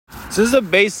So this is a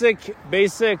basic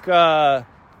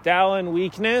Dallin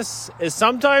weakness is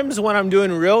sometimes when I'm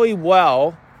doing really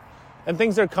well and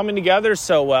things are coming together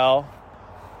so well,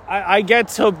 I get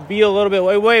to be a little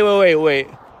bit, wait.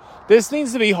 This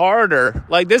needs to be harder.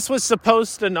 Like, this was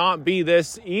supposed to not be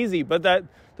this easy. But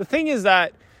the thing is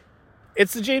that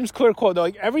it's the James Clear quote, though.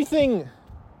 Like, everything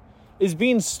is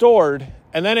being stored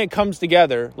and then it comes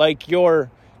together. Like, your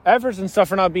efforts and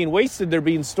stuff are not being wasted. They're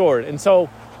being stored. And so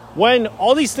when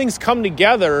all these things come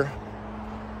together,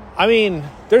 I mean,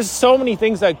 there's so many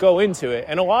things that go into it.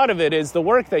 And a lot of it is the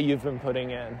work that you've been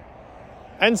putting in.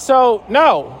 And so,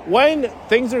 no, when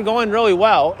things are going really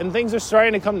well and things are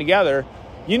starting to come together,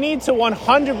 you need to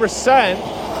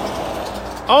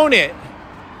 100% own it.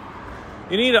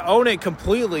 You need to own it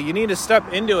completely. You need to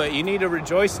step into it. You need to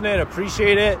rejoice in it,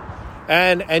 appreciate it,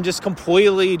 and just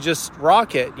completely just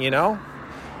rock it, you know?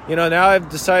 You know, now I've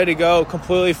decided to go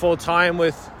completely full time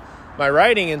with my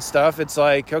writing and stuff. It's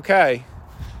like, okay,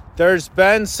 there's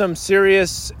been some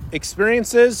serious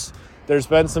experiences. There's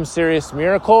been some serious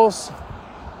miracles.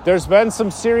 There's been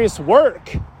some serious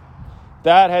work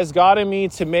that has gotten me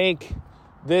to make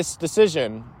this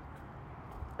decision.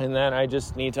 And then I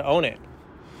just need to own it.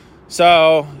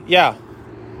 So, yeah.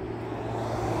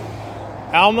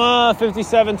 Alma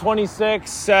 57:26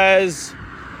 says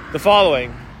the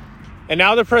following. And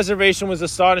now the preservation was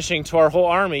astonishing to our whole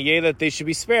army, yea, that they should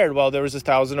be spared, while there was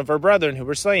 1,000 of our brethren who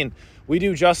were slain. We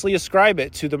do justly ascribe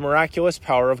it to the miraculous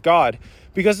power of God,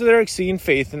 because of their exceeding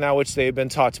faith in that which they had been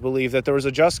taught to believe, that there was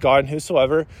a just God, and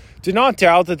whosoever did not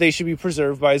doubt that they should be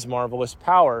preserved by his marvelous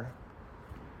power.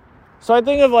 So I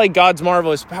think of like God's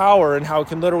marvelous power and how it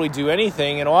can literally do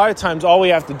anything, and a lot of times all we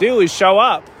have to do is show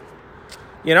up.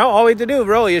 You know, all we have to do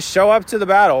really is show up to the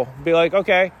battle. Be like,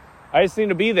 okay, I just need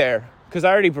to be there. Because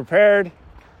I already prepared.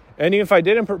 And even if I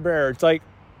didn't prepare, it's like,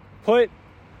 put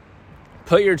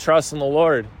your trust in the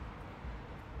Lord.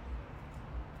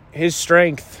 His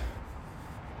strength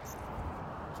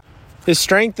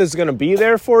is going to be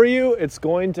there for you. It's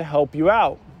going to help you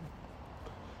out.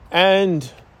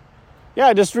 And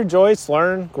yeah, just rejoice,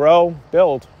 learn, grow,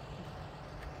 build.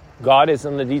 God is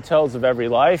in the details of every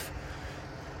life.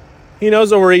 He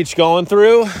knows what we're each going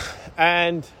through.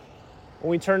 And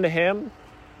when we turn to him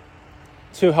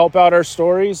to help out our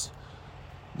stories,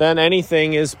 then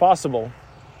anything is possible.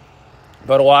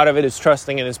 But a lot of it is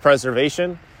trusting in his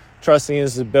preservation, trusting in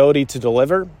his ability to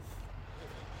deliver.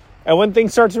 And when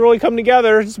things start to really come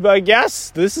together, it's like,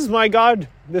 yes, this is my God.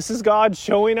 This is God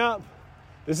showing up.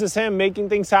 This is him making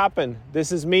things happen.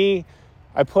 This is me.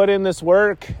 I put in this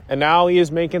work, and now he is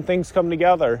making things come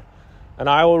together. And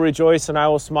I will rejoice and I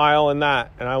will smile in that.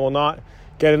 And I will not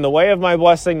get in the way of my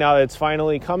blessing now that it's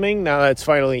finally coming, now that it's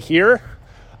finally here.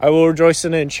 I will rejoice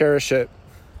in it and cherish it.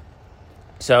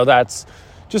 So that's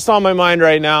just on my mind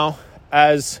right now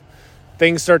as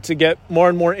things start to get more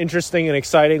and more interesting and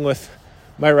exciting with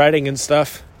my writing and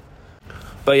stuff.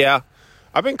 But yeah,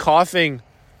 I've been coughing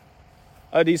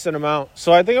a decent amount.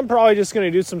 So I think I'm probably just going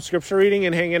to do some scripture reading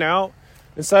and hanging out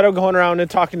instead of going around and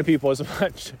talking to people as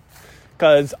much.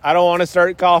 Because I don't want to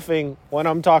start coughing when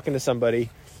I'm talking to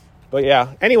somebody. But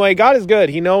yeah, anyway, God is good.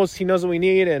 He knows what we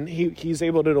need, and he's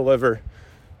able to deliver.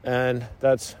 And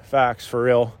that's facts for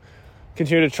real.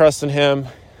 Continue to trust in him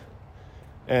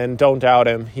and don't doubt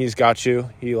him. He's got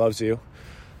you. He loves you.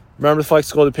 Remember to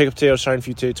flex gold to pick up potatoes, shine for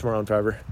you today, tomorrow, and forever.